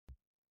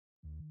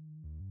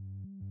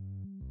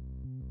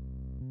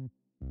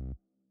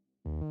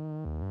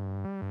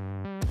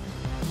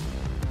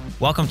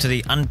Welcome to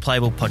the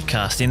Unplayable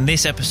Podcast. In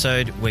this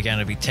episode, we're going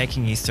to be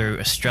taking you through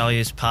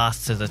Australia's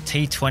path to the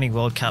T20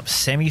 World Cup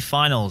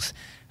semi-finals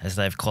as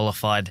they've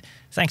qualified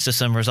thanks to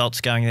some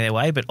results going their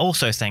way, but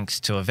also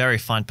thanks to a very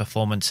fine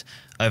performance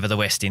over the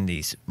West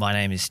Indies. My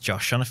name is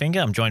Josh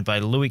Schonefinger. I'm joined by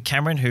Louis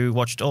Cameron, who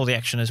watched all the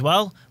action as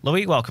well.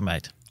 Louis, welcome,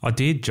 mate. I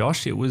did,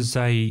 Josh. It was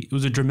a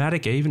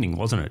dramatic evening,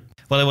 wasn't it?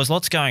 Well, there was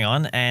lots going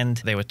on, and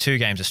there were two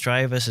games,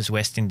 Australia versus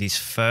West Indies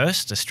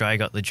first. Australia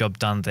got the job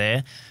done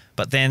there,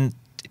 but then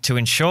to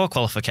ensure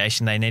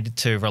qualification, they needed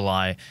to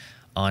rely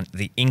on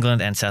the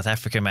England and South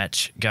Africa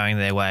match going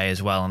their way as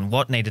well. And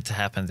what needed to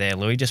happen there,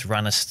 Louis? Just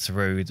run us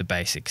through the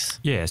basics.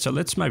 Yeah, so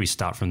let's maybe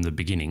start from the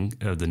beginning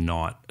of the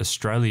night.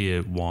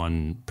 Australia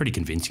won pretty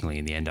convincingly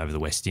in the end over the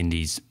West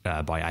Indies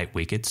by 8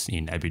 wickets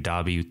in Abu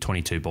Dhabi with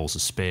 22 balls to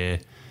spare.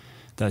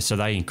 So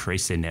they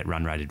increased their net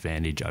run rate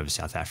advantage over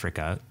South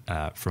Africa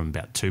from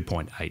about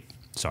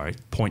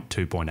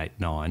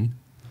 0.289.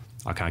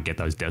 I can't get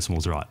those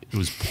decimals right. It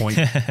was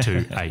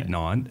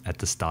 0.289 at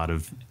the start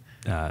of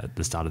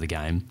the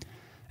game,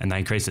 and they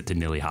increased it to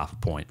nearly half a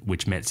point,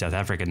 which meant South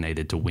Africa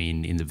needed to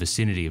win in the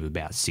vicinity of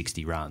about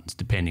 60 runs,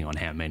 depending on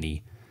how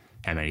many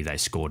they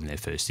scored in their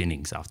first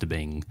innings. After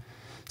being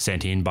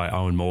sent in by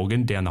Owen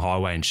Morgan down the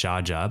highway in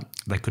Sharjah,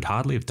 they could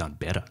hardly have done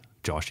better.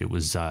 Josh, it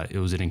was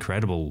an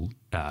incredible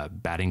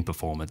batting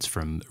performance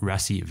from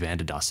Rassie van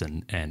der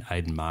Dussen and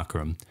Aiden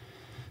Markram.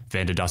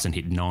 Van der Dussen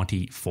hit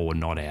 94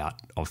 not out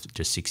of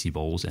just 60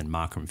 balls and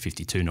Markram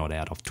 52 not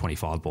out of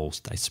 25 balls.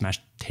 They smashed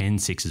 10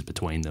 sixes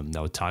between them. They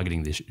were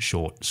targeting this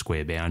short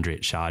square boundary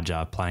at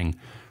Sharjah, playing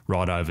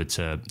right over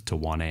to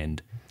one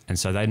end. And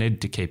so they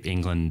needed to keep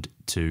England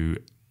to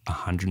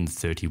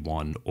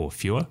 131 or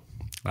fewer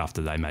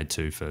after they made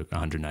two for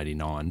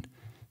 189.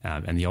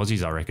 And the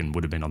Aussies, I reckon,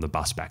 would have been on the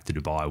bus back to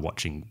Dubai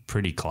watching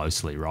pretty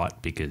closely, right?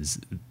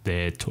 Because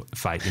their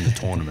fate in the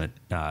tournament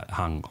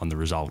hung on the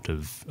result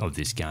of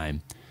this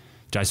game.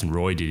 Jason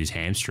Roy did his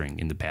hamstring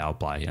in the power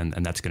play, and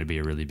that's going to be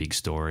a really big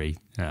story.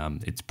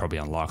 It's probably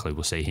unlikely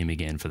we'll see him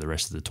again for the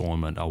rest of the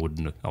tournament. I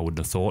wouldn't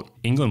have thought.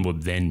 England were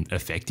then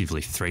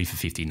effectively 3 for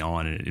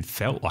 59, and it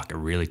felt like it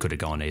really could have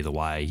gone either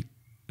way.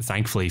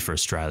 Thankfully for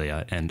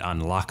Australia and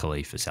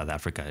unluckily for South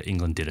Africa,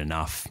 England did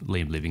enough.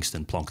 Liam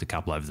Livingstone plonked a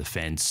couple over the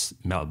fence.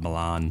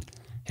 Milan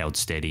held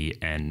steady,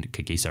 and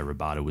Kagiso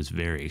Rabada was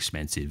very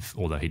expensive,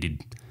 although he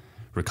did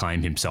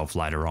reclaim himself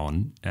later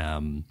on.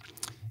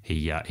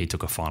 He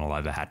took a final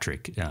over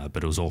hat-trick,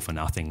 but it was all for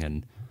nothing.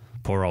 And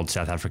poor old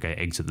South Africa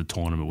exit the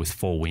tournament with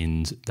 4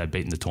 wins. They'd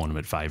beaten the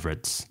tournament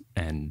favourites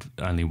and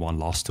only one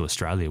loss to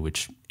Australia,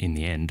 which in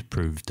the end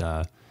proved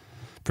the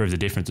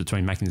difference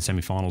between making the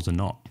semi-finals and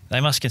not. They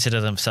must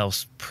consider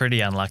themselves pretty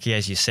unlucky.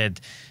 As you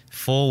said,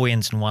 4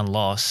 wins and 1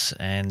 loss,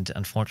 and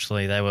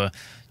unfortunately they were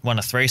one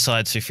of 3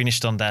 sides who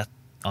finished on that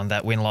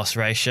win-loss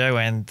ratio,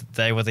 and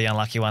they were the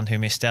unlucky one who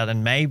missed out.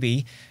 And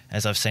maybe,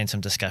 as I've seen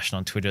some discussion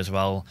on Twitter as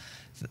well,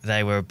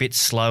 they were a bit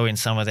slow in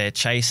some of their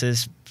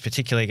chases,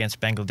 particularly against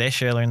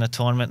Bangladesh earlier in the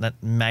tournament. That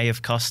may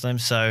have cost them.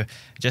 So it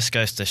just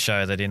goes to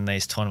show that in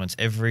these tournaments,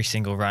 every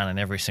single run and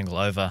every single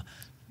over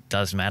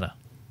does matter.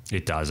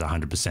 It does,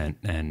 100%.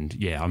 And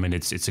yeah, I mean,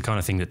 it's the kind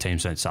of thing that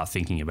teams don't start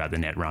thinking about the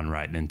net run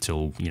rate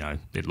until,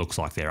 it looks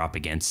like they're up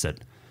against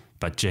it.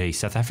 But gee,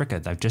 South Africa,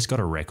 they've just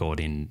got a record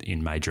in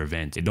major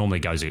events. It normally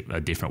goes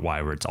a different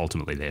way where it's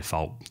ultimately their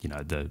fault,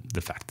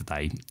 the fact that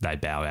they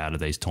bow out of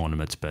these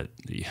tournaments. But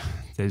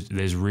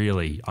there's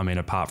really, I mean,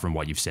 apart from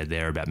what you've said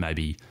there about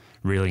maybe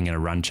reeling in a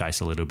run chase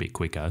a little bit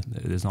quicker,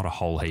 there's not a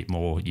whole heap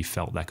more you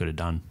felt they could have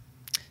done.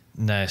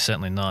 No,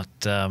 certainly not.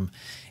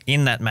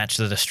 In that match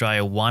that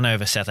Australia won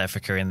over South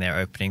Africa in their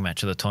opening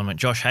match of the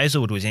tournament, Josh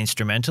Hazlewood was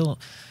instrumental.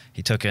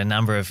 He took a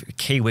number of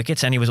key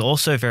wickets, and he was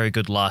also very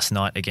good last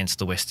night against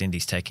the West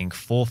Indies, taking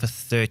 4 for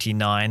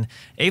 39,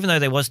 even though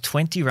there was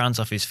 20 runs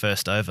off his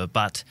first over.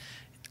 But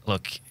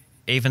look,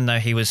 even though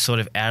he was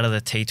sort of out of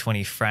the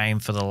T20 frame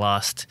for the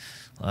last,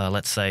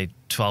 let's say,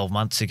 12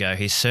 months ago,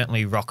 he's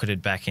certainly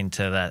rocketed back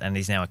into that, and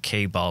he's now a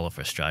key bowler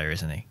for Australia,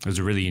 isn't he? It was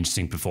a really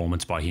interesting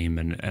performance by him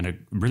and a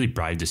really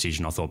brave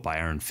decision, I thought, by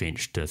Aaron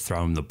Finch to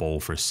throw him the ball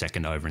for a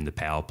second over in the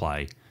power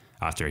play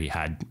after he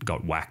had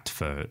got whacked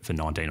for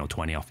 19 or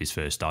 20 off his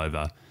first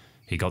over.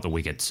 He got the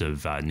wickets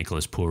of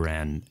Nicholas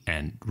Pooran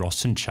and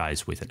Roston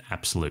Chase with an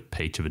absolute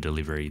peach of a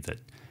delivery that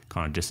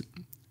kind of just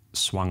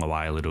swung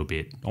away a little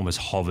bit, almost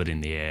hovered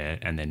in the air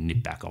and then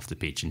nipped back off the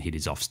pitch and hit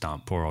his off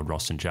stump. Poor old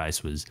Roston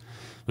Chase was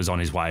on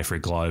his way for a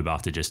globe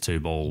after just 2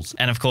 balls.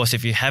 And of course,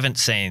 if you haven't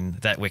seen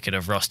that wicket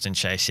of Roston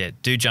Chase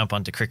yet, do jump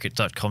onto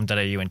cricket.com.au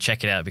and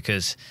check it out,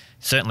 because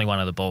certainly one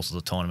of the balls of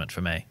the tournament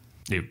for me.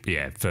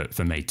 Yeah,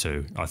 for me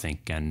too, I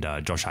think. And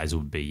Josh Hazel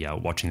would be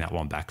watching that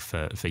one back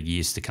for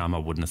years to come. I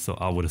would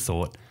have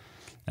thought.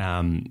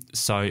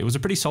 So it was a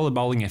pretty solid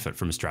bowling effort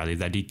from Australia.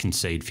 They did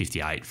concede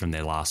 58 from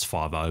their last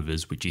 5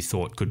 overs, which you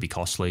thought could be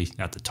costly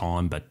at the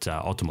time, but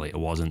ultimately it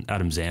wasn't.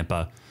 Adam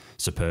Zampa,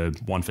 superb,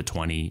 1 for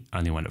 20,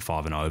 only went at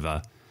 5 and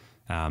over.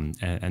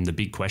 And the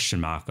big question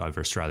mark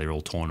over Australia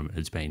all tournament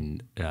has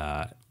been,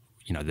 their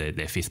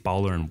 5th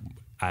bowler and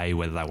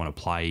whether they want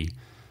to play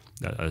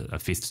a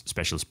fifth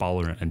specialist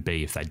bowler, and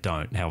B, if they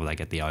don't, how will they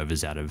get the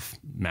overs out of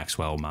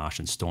Maxwell, Marsh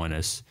and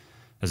Stoinis?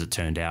 As it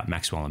turned out,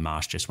 Maxwell and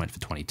Marsh just went for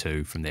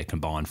 22 from their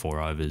combined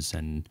 4 overs,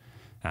 and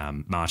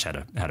Marsh had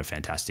a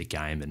fantastic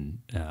game,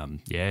 and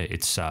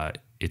it's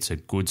a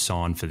good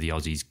sign for the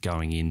Aussies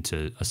going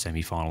into a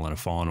semi-final and a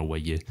final where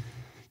you'd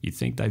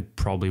think they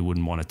probably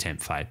wouldn't want to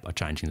tempt fate by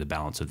changing the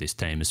balance of this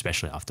team,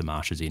 especially after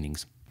Marsh's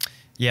innings.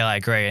 Yeah, I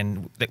agree,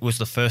 and it was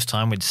the first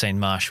time we'd seen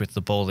Marsh with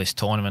the ball this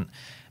tournament,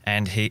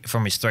 and he,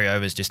 from his 3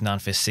 overs, just none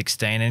for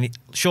 16, and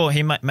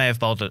he may have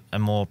bowled at a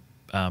more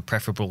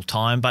preferable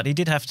time, but he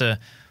did have to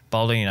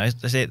bowling,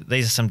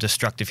 these are some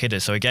destructive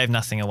hitters, so he gave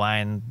nothing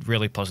away, and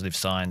really positive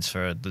signs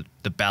for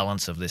the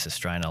balance of this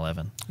Australian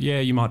 11.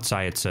 Yeah, you might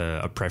say it's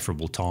a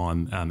preferable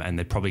time, and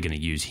they're probably going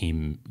to use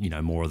him,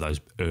 more of those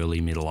early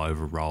middle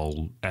over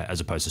role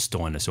as opposed to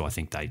Stoinis, who I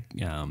think they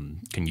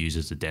can use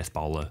as a death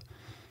bowler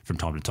from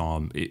time to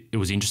time. It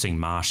was interesting,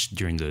 Marsh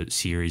during the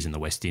series in the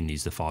West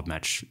Indies, the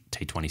 5-match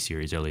T20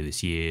 series earlier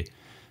this year,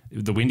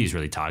 the Windies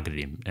really targeted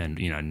him, and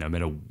no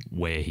matter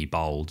where he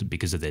bowled,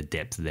 because of their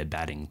depth of their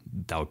batting,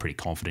 they were pretty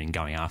confident in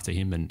going after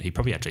him, and he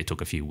probably actually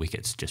took a few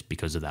wickets just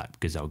because of that,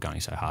 because they were going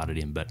so hard at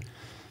him. But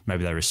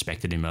maybe they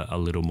respected him a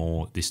little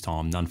more this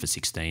time. None for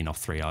 16 off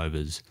 3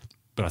 overs.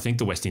 But I think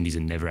the West Indies are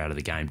never out of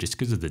the game just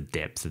because of the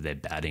depth of their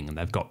batting, and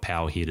they've got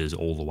power hitters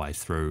all the way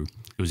through.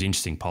 It was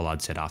interesting,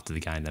 Pollard said after the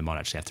game they might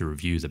actually have to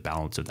review the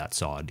balance of that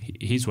side.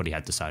 Here's what he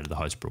had to say to the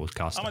host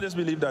broadcaster. I just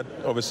believe that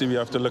obviously we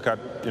have to look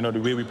at the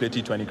way we play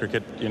T20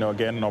 cricket.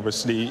 Again,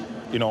 obviously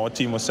our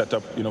team was set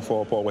up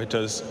for power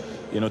hitters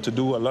to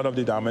do a lot of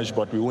the damage,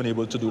 but we weren't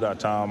able to do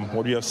that.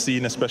 What we have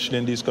seen, especially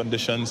in these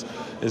conditions,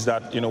 is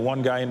that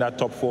one guy in that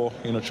top 4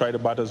 try to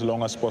bat as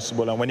long as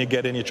possible, and when you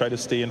get in, you try to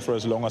stay in for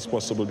as long as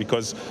possible,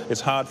 because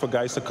it's hard for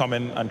guys to come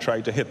in and try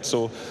to hit.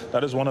 So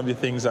that is one of the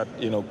things that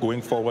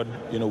going forward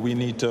we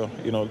need to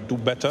do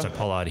better. So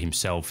Pollard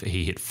himself,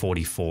 he hit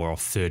 44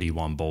 off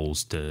 31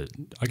 balls to,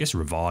 I guess,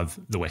 revive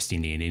the West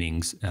Indian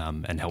innings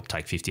and help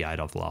take 58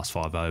 off the last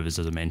 5 overs,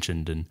 as I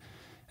mentioned, and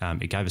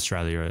it gave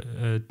Australia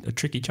a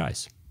tricky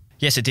chase.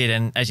 Yes, it did,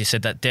 and as you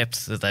said, that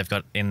depth that they've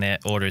got in their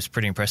order is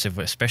pretty impressive,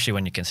 especially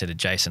when you consider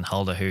Jason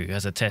Holder, who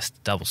has a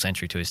Test double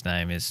century to his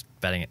name, is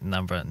batting at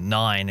number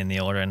 9 in the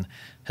order and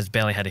has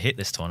barely had a hit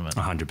this tournament.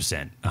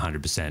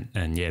 100%.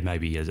 And yeah,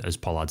 maybe as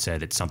Pollard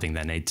said, it's something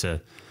they need to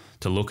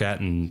look at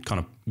and kind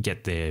of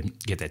get their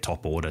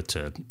top order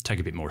to take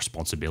a bit more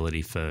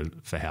responsibility for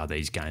how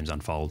these games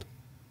unfold.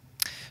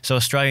 So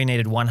Australia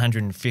needed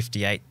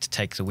 158 to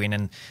take the win,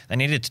 and they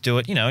needed to do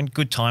it, in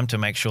good time to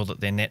make sure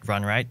that their net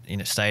run rate,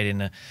 stayed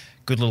in a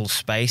good little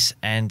space.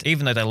 And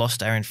even though they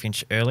lost Aaron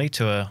Finch early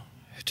to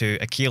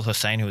Akil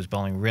Hussain, who was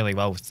bowling really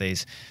well with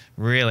these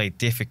really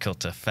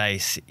difficult to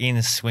face,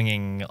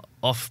 in-swinging,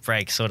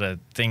 off-break sort of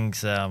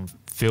things.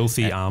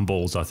 Filthy arm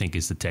balls, I think,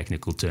 is the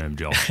technical term,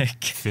 Josh.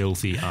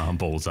 Filthy arm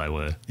balls they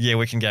were. Yeah,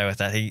 we can go with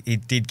that. He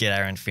did get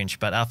Aaron Finch,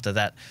 but after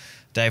that,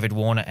 David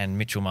Warner and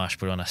Mitchell Marsh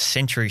put on a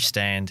century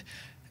stand,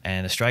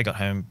 and Australia got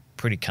home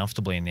pretty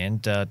comfortably in the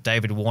end.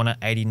 David Warner,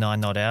 89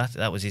 not out.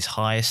 That was his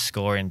highest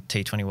score in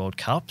T20 World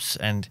Cups,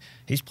 and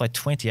he's played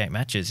 28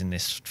 matches in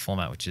this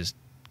format, which is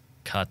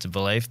hard to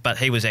believe. But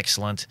he was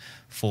excellent,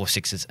 4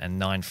 sixes and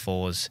 9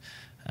 fours.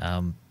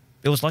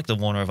 It was like the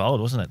Warner of old,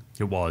 wasn't it?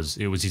 It was.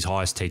 It was his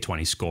highest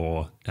T20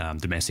 score,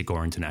 domestic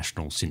or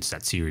international, since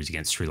that series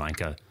against Sri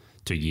Lanka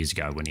 2 years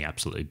ago when he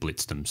absolutely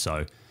blitzed them.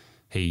 So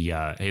he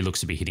looks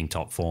to be hitting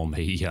top form.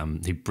 He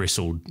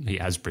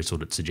has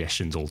bristled at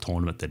suggestions all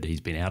tournament that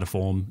he's been out of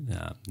form.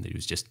 He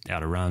was just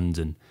out of runs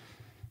and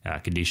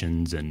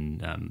conditions,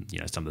 and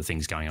some of the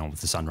things going on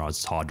with the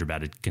Sunrisers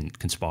Hyderabad had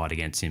conspired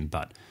against him.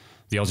 But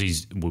the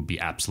Aussies would be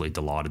absolutely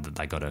delighted that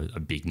they got a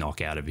big knock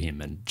out of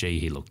him, and gee,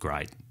 he looked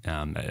great.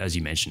 As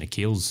you mentioned,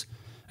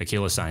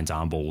 Akil Hussain's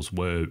arm balls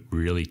were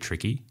really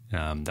tricky.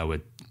 They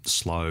were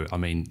slow. I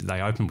mean,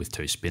 they opened with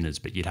 2 spinners,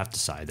 but you'd have to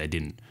say they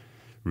didn't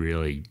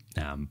really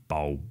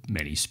bowl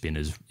many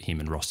spinners, him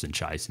and Roston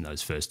Chase, in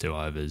those first 2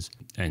 overs.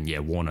 And yeah,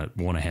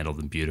 Warner handled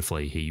them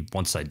beautifully.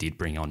 Once they did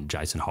bring on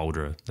Jason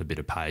Holder a bit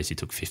of pace, he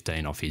took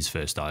 15 off his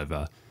first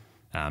over,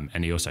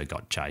 and he also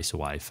got Chase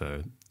away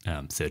for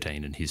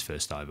 13 in his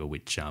first over,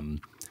 which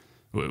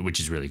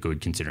is really good,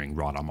 considering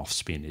right arm off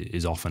spin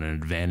is often an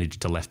advantage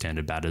to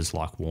left-handed batters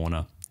like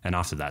Warner. And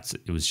after that,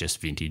 it was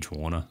just vintage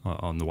Warner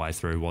on the way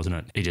through, wasn't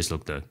it? He just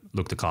looked a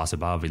class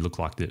above. He looked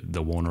like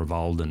the Warner of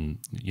old, and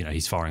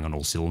he's firing on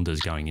all cylinders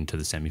going into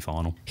the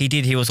semi-final. He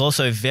did. He was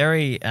also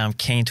very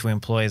keen to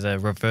employ the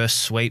reverse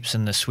sweeps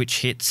and the switch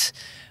hits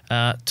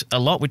a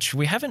lot, which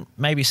we haven't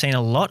maybe seen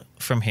a lot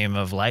from him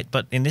of late.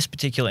 But in this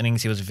particular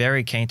innings, he was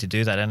very keen to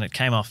do that, and it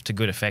came off to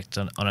good effect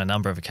on a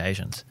number of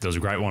occasions. There was a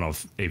great one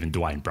of even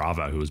Dwayne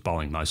Bravo, who was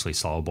bowling mostly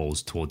slow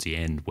balls towards the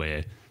end,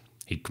 where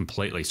he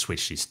completely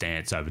switched his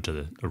stance over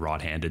to a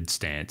right-handed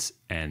stance,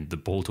 and the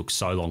ball took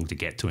so long to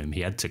get to him.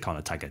 He had to kind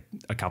of take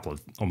a couple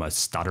of almost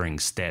stuttering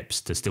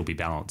steps to still be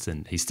balanced,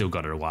 and he still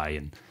got it away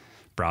and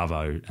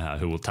Bravo,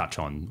 who we'll touch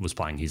on, was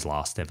playing his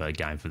last ever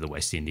game for the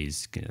West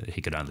Indies.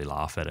 He could only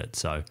laugh at it.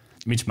 So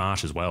Mitch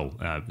Marsh as well.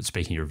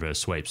 Speaking of reverse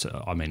sweeps,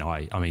 I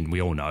mean,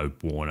 we all know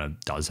Warner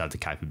does have the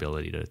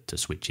capability to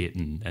switch it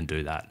and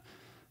do that.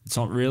 It's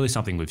not really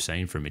something we've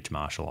seen from Mitch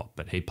Marsh a lot,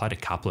 but he played a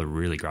couple of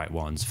really great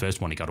ones. First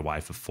one, he got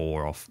away for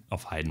 4 off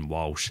Hayden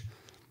Walsh.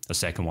 The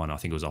second one, I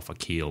think it was off a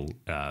keel.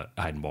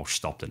 Hayden Walsh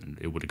stopped it and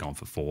it would have gone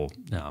for 4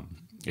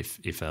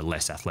 if a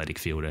less athletic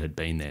fielder had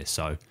been there.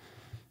 So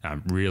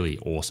really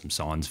awesome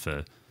signs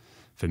for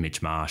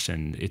Mitch Marsh,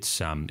 and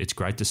it's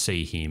great to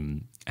see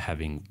him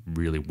having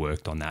really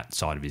worked on that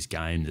side of his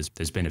game.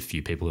 There's been a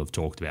few people who have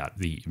talked about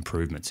the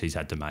improvements he's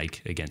had to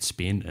make against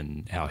spin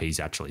and how he's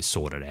actually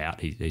sorted out.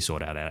 He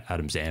sorted out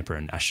Adam Zampa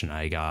and Ashton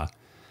Agar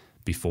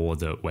before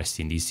the West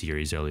Indies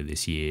series earlier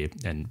this year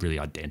and really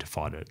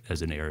identified it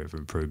as an area of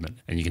improvement.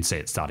 And you can see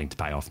it starting to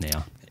pay off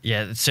now.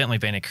 Yeah, it's certainly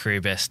been a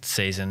career best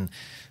season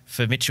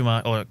for Mitchell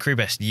Marsh, or a career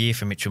best year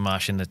for Mitchell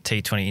Marsh in the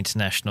T20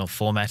 international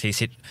format. He's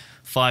hit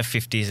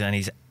 550s and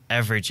he's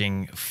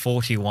averaging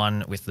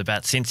 41 with the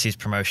bat since his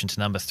promotion to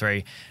number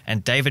 3.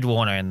 And David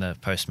Warner in the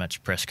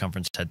post-match press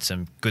conference had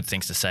some good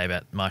things to say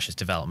about Marsh's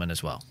development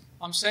as well.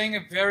 I'm seeing a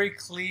very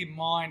clear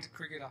mind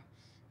cricketer.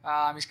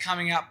 He's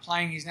coming up,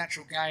 playing his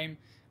natural game.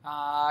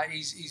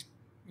 He's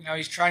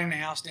training the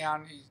house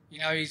down.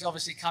 He's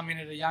obviously come in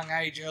at a young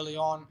age early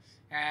on,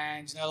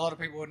 and a lot of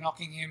people were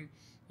knocking him.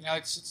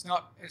 It's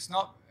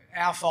not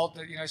our fault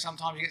that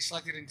sometimes you get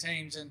selected in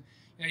teams, and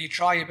you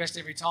try your best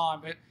every time.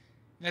 But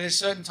there's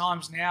certain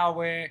times now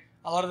where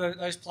a lot of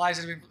those players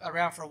that have been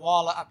around for a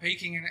while are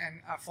peaking and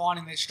are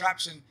finding their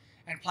straps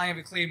and playing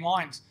with a clear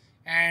mind.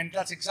 And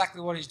that's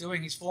exactly what he's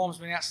doing. His form's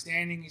been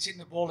outstanding. He's hitting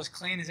the ball as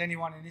clean as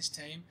anyone in this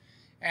team.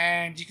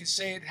 And you can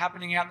see it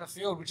happening out in the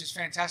field, which is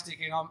fantastic.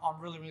 And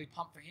I'm really, really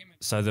pumped for him.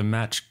 So the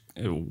match,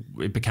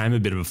 it became a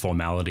bit of a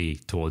formality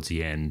towards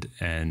the end.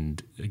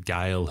 And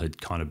Gale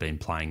had kind of been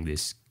playing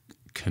this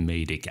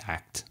comedic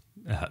act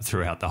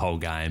throughout the whole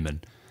game.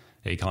 And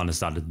he kind of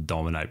started to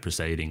dominate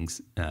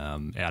proceedings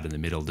out in the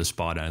middle,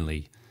 despite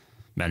only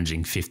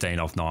managing 15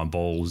 off 9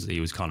 balls. He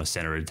was kind of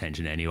centre of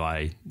attention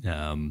anyway.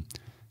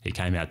 He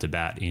came out to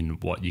bat in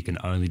what you can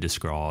only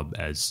describe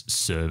as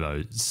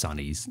servo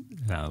sunnies.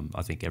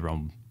 I think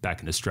everyone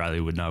back in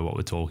Australia would know what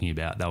we're talking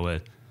about.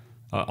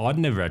 I'd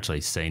never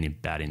actually seen him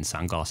bat in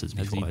sunglasses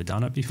before. Have you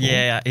done it before?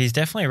 Yeah, he's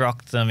definitely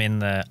rocked them in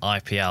the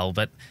IPL,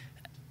 but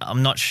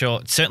I'm not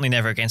sure. Certainly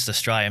never against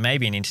Australia,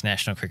 maybe in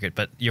international cricket,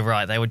 but you're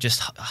right. They were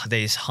just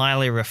these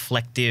highly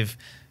reflective,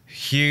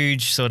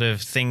 huge sort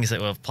of things that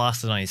were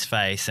plastered on his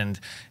face, and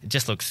it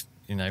just looks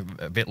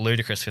a bit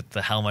ludicrous with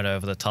the helmet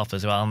over the top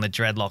as well and the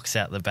dreadlocks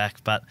out the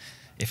back. But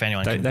if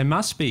anyone they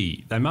must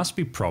be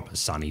proper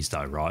sunnies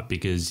though, right?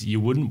 Because you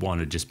wouldn't want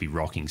to just be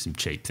rocking some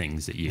cheap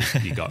things that you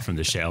got from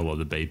the Shell or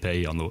the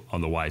BP on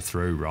the way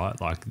through,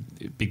 right? Like,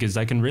 because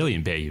they can really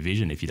impair your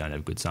vision if you don't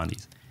have good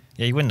sunnies.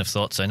 Yeah, you wouldn't have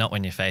thought so, not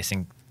when you're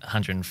facing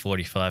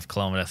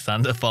 145-kilometre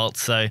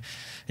thunderbolts. So,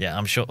 yeah,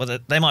 I'm sure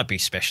they might be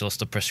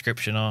specialist or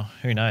prescription, or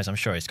who knows. I'm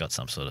sure he's got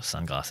some sort of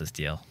sunglasses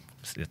deal.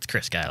 It's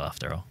Chris Gale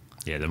after all.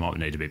 Yeah, there might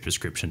need to be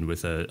prescription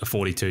with a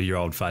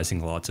 42-year-old facing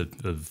the likes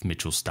of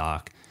Mitchell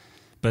Starc.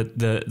 But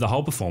the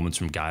whole performance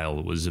from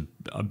Gale was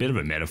a bit of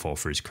a metaphor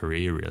for his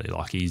career, really.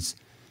 Like, he's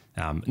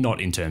not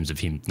in terms of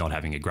him not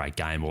having a great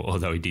game,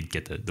 although he did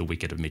get the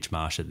wicket of Mitch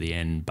Marsh at the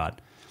end,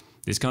 but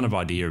this kind of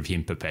idea of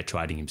him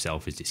perpetuating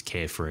himself as this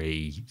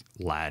carefree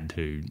lad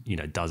who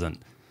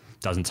doesn't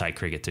take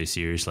cricket too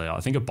seriously. I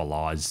think it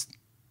belies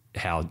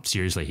how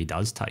seriously he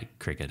does take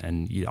cricket.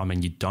 And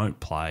you don't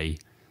play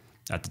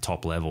at the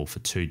top level for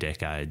 2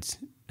 decades.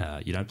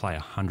 You don't play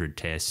 100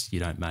 tests. You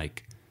don't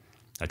make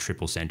a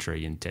triple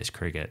century in Test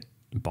cricket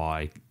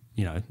by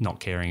not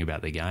caring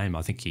about the game.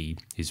 I think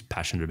he's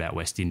passionate about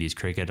West Indies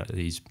cricket.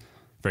 He's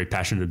very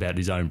passionate about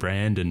his own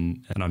brand,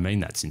 and I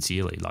mean that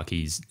sincerely. Like,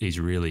 he's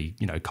really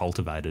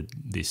cultivated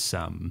this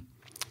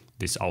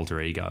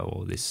alter ego,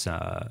 or this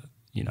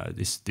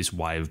this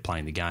way of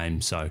playing the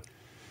game. So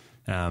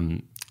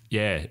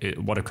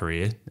what a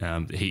career.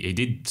 He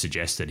did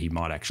suggest that he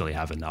might actually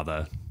have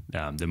another.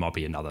 There might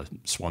be another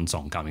swan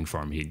song coming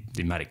for him. He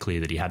made it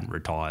clear that he hadn't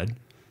retired,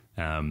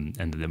 and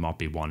that there might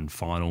be one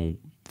final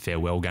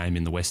farewell game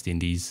in the West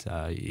Indies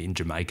in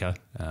Jamaica.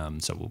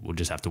 So we'll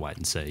just have to wait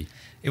and see.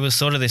 It was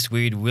sort of this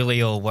weird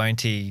willy or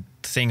won't he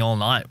thing all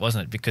night,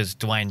 wasn't it? Because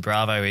Dwayne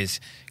Bravo, his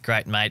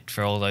great mate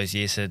for all those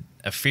years, had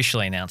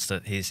officially announced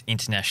that his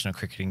international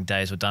cricketing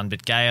days were done.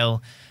 But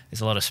Gale,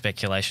 there's a lot of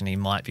speculation he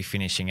might be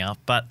finishing up.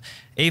 But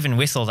even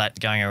with all that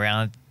going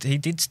around, he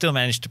did still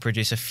manage to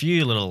produce a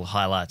few little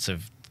highlights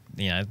of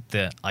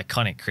the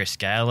iconic Chris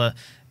Gale.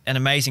 An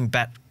amazing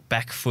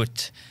back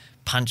foot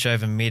punch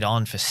over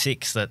mid-on for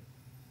 6 that,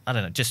 I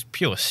don't know, just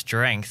pure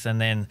strength.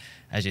 And then,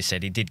 as you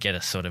said, he did get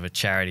a sort of a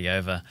charity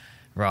over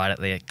right at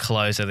the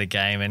close of the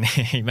game, and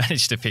he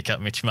managed to pick up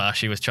Mitch Marsh.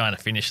 He was trying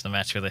to finish the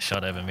match with a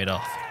shot over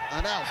mid-off.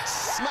 And out,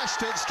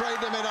 smashed it straight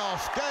to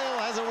mid-off. Gale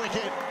has a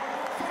wicket.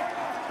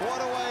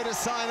 What a way to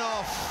sign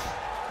off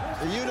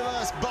The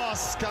universe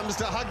boss comes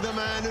to hug the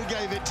man who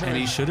gave it to him. And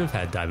he should have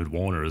had David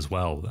Warner as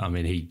well. I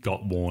mean, he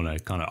got Warner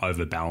kind of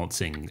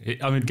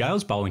overbalancing. I mean,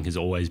 Gale's bowling has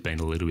always been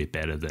a little bit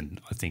better than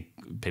I think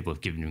people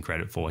have given him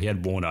credit for. He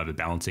had Warner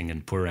overbalancing,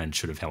 and Pooran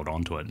should have held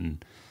on to it.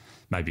 And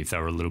maybe if they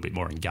were a little bit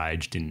more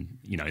engaged in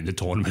the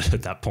tournament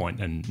at that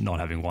point and not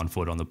having one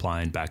foot on the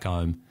plane back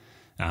home,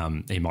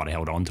 he might have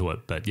held on to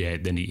it. But yeah,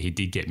 then he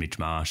did get Mitch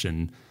Marsh,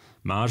 and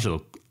Marsh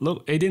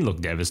he didn't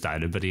look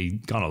devastated, but he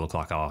kind of looked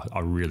like, oh, I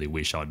really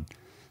wish I'd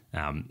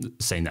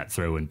seen that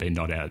through and been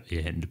not out at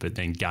the end. But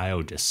then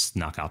Gale just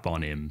snuck up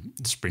on him,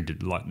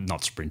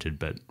 not sprinted,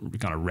 but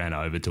kind of ran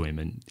over to him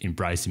and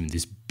embraced him in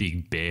this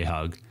big bear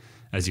hug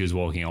as he was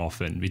walking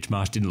off. And Mitch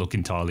Marsh didn't look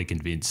entirely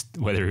convinced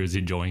whether he was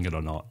enjoying it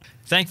or not.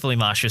 Thankfully,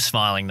 Marsh was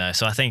smiling though,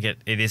 so I think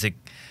it is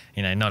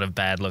not a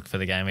bad look for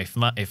the game.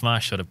 If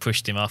Marsh sort of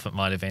pushed him off, it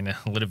might have been a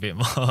little bit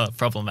more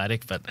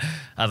problematic, but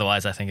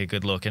otherwise I think a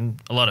good look, and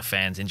a lot of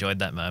fans enjoyed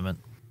that moment.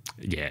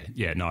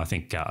 Yeah. No, I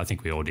think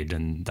we all did,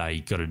 and they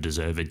got a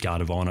deserved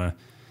guard of honour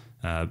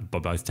by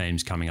both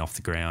teams coming off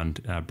the ground.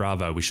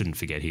 Bravo, we shouldn't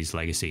forget his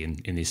legacy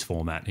in this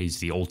format. He's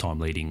the all-time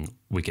leading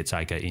wicket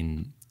taker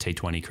in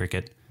T20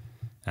 cricket.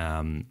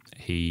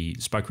 He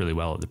spoke really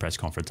well at the press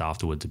conference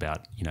afterwards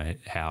about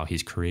how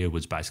his career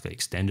was basically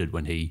extended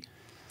when he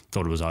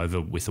thought it was over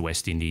with the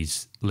West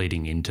Indies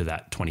leading into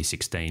that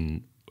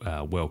 2016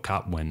 World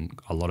Cup, when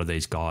a lot of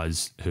these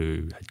guys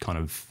who had kind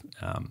of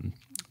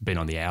been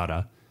on the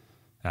outer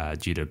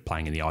due to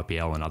playing in the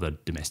IPL and other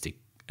domestic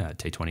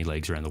T20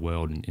 leagues around the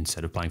world, and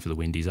instead of playing for the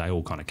Windies, they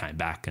all kind of came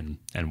back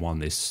and won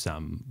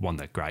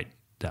that great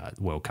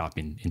World Cup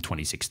in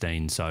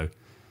 2016. So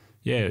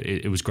yeah,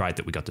 it was great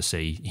that we got to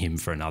see him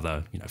for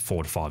another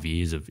 4 to 5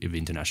 years of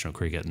international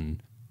cricket,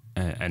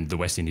 and the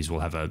West Indies will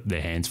have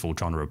their hands full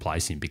trying to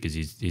replace him, because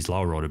his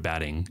lower order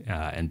batting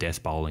and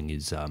death bowling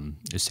is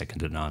second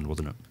to none,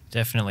 wasn't it?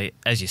 Definitely.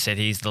 As you said,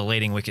 he's the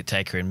leading wicket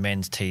taker in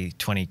men's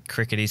T20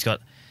 cricket.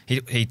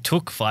 He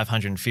took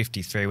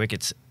 553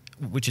 wickets,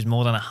 which is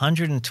more than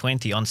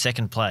 120 on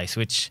second place,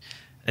 which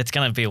it's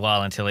going to be a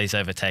while until he's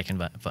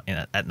overtaken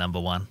at number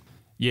one.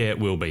 Yeah, it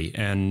will be.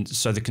 And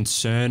so the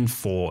concern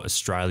for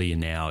Australia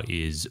now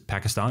is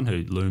Pakistan,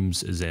 who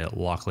looms as their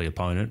likely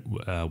opponent.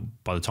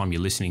 By the time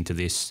you're listening to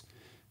this,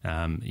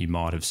 you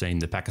might have seen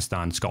the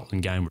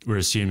Pakistan-Scotland game. We're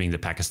assuming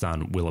that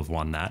Pakistan will have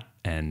won that,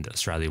 and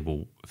Australia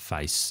will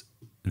face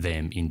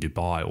them in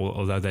Dubai,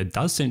 although there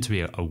does seem to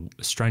be a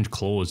strange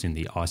clause in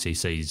the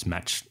ICC's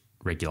match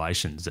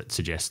regulations that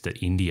suggests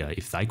that India,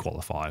 if they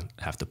qualify,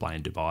 have to play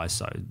in Dubai.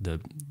 So the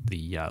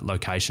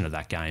location of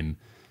that game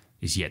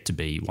is yet to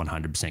be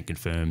 100%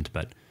 confirmed.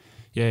 But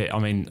yeah, I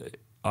mean,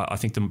 I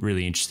think the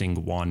really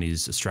interesting one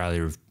is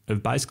Australia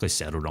have basically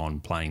settled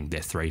on playing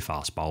their 3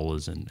 fast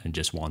bowlers and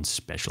just 1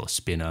 specialist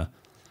spinner.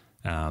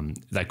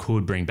 They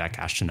could bring back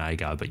Ashton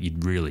Agar, but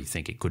you'd really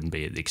think it couldn't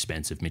be at the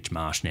expense of Mitch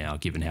Marsh now,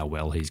 given how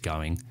well he's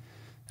going.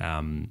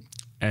 And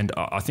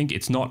I think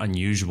it's not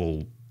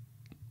unusual.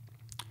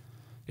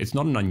 It's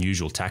not an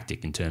unusual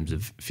tactic in terms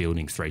of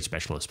fielding 3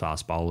 specialist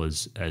fast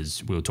bowlers.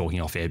 As we were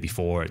talking off air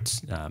before,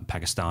 it's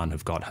Pakistan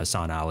have got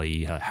Hassan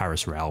Ali,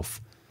 Haris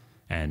Ralph,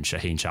 and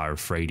Shaheen Shah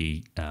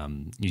Afridi.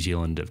 New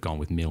Zealand have gone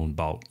with Milne,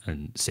 Bolt,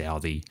 and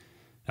Southey.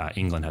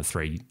 England have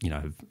 3,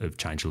 have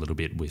changed a little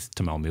bit with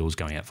Tamal Mills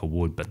going out for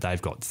Wood, but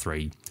they've got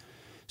 3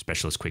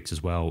 specialist quicks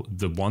as well.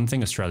 The one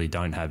thing Australia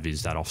don't have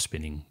is that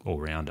off-spinning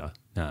all-rounder.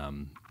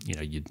 Ahmad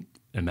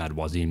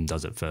Wasim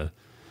does it for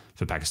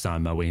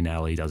Pakistan, Moeen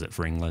Ali does it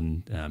for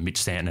England, Mitch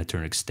Santner to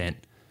an extent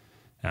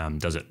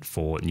does it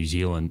for New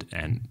Zealand,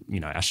 and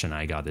Ashton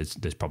Agar,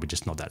 there's probably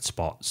just not that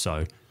spot.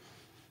 So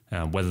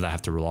whether they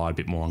have to rely a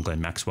bit more on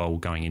Glenn Maxwell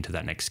going into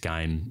that next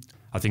game,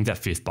 I think that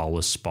 5th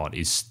bowler spot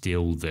is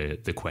still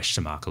the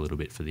question mark a little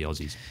bit for the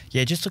Aussies.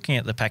 Yeah, just looking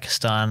at the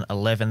Pakistan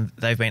 11,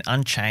 they've been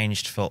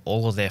unchanged for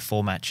all of their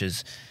 4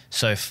 matches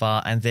so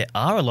far, and there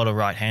are a lot of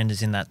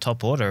right-handers in that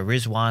top order.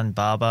 Rizwan,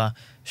 Babar,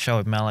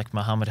 Shoaib Malik,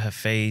 Mohammad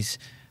Hafiz.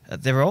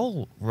 They're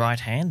all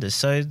right-handers,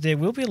 so there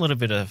will be a little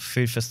bit of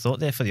food for thought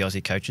there for the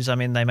Aussie coaches. I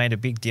mean, they made a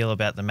big deal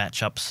about the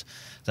matchups.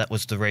 That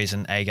was the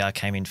reason Agar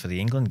came in for the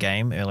England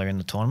game earlier in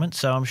the tournament,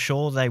 so I'm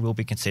sure they will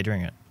be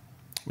considering it.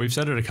 We've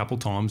said it a couple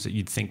of times that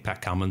you'd think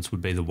Pat Cummins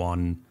would be the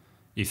one,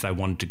 if they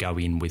wanted to go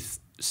in with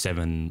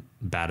 7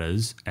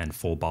 batters and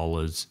 4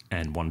 bowlers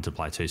and wanted to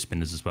play 2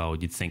 spinners as well,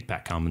 you'd think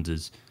Pat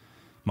Cummins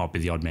might be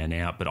the odd man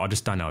out, but I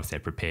just don't know if they're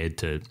prepared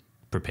to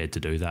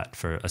do that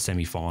for a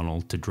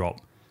semi-final, to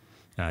drop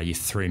your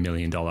 $3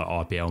 million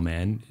IPL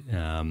man.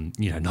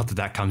 Not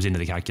that comes into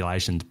the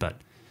calculations, but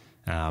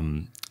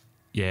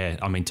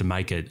to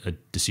make a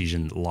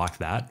decision like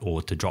that,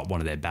 or to drop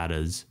one of their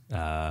batters,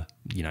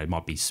 it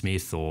might be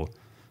Smith or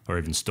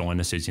even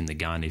Stoinis who's in the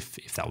gun,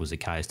 if that was the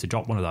case. To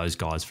drop one of those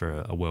guys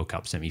for a World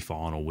Cup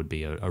semi-final would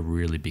be a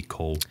really big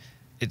call.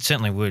 It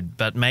certainly would,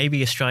 but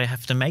maybe Australia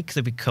have to make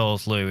the big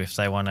calls, Lou, if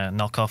they want to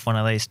knock off one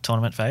of these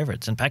tournament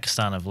favourites. And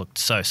Pakistan have looked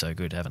so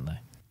good, haven't they?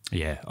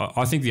 Yeah,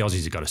 I think the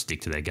Aussies have got to stick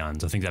to their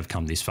guns. I think they've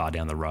come this far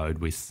down the road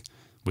with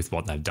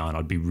what they've done.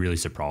 I'd be really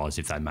surprised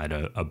if they made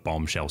a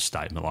bombshell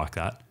statement like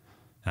that.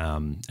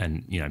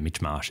 And, you know,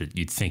 Mitch Marsh,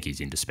 you'd think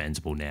he's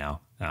indispensable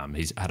now.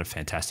 He's had a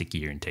fantastic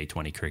year in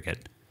T20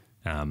 cricket.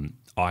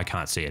 I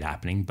can't see it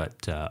happening,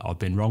 but I've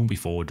been wrong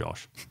before,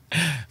 Josh.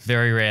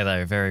 Very rare,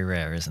 though. Very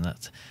rare, isn't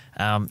it?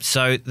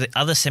 So the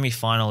other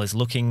semi-final is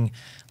looking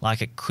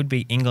like it could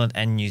be England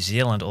and New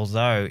Zealand,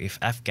 although if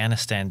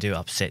Afghanistan do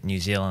upset New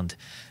Zealand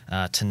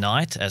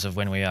tonight, as of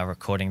when we are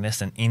recording this,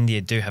 then India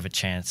do have a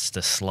chance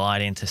to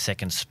slide into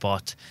second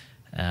spot.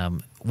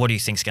 What do you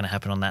think is going to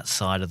happen on that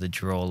side of the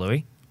draw,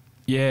 Louis?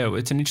 Yeah,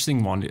 it's an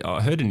interesting one.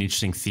 I heard an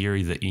interesting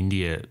theory that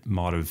India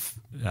might have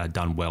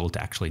done well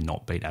to actually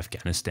not beat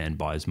Afghanistan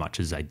by as much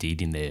as they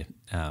did in their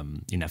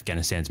in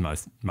Afghanistan's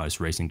most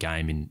recent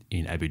game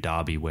in Abu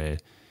Dhabi, where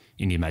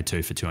India made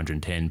 2 for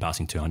 210,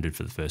 passing 200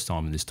 for the first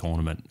time in this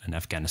tournament, and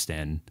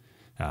Afghanistan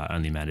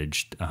only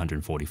managed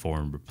 144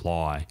 in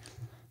reply.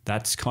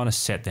 That's kind of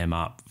set them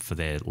up for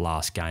their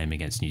last game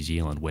against New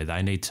Zealand, where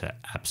they need to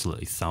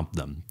absolutely thump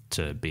them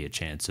to be a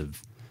chance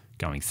of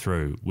going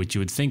through, which you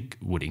would think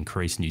would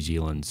increase New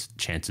Zealand's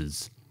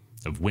chances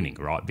of winning,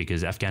 right?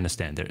 Because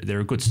Afghanistan, they're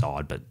a good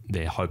side, but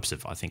their hopes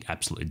of, I think,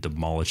 absolutely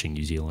demolishing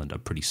New Zealand are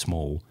pretty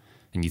small.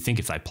 And you think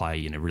if they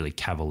play in a really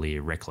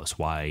cavalier, reckless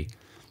way,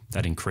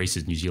 that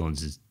increases New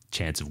Zealand's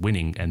chance of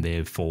winning and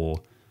therefore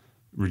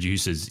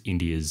reduces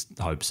India's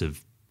hopes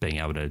of being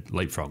able to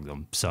leapfrog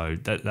them. So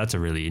that's a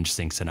really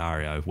interesting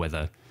scenario,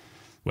 whether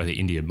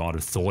India might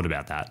have thought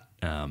about that.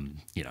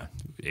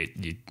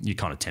 You're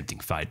kind of tempting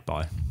fate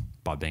by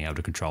being able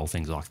to control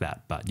things like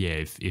that. But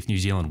yeah, if New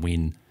Zealand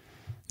win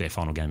their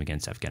final game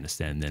against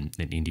Afghanistan, then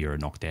India are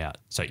knocked out.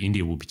 So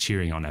India will be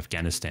cheering on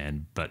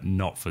Afghanistan, but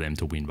not for them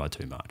to win by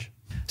too much.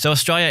 So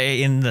Australia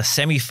are in the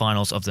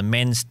semi-finals of the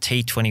Men's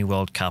T20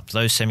 World Cup.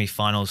 Those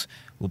semi-finals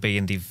will be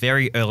in the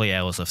very early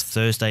hours of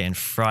Thursday and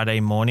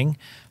Friday morning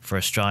for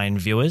Australian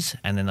viewers,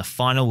 and then the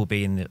final will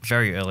be in the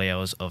very early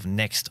hours of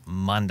next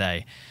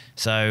Monday.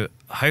 So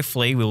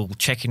hopefully we'll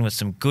check in with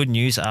some good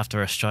news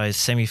after Australia's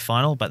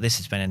semi-final, but this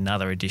has been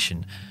another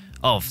edition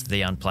of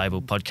the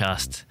Unplayable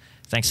podcast.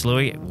 Thanks,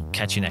 Louis. We'll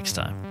catch you next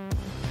time.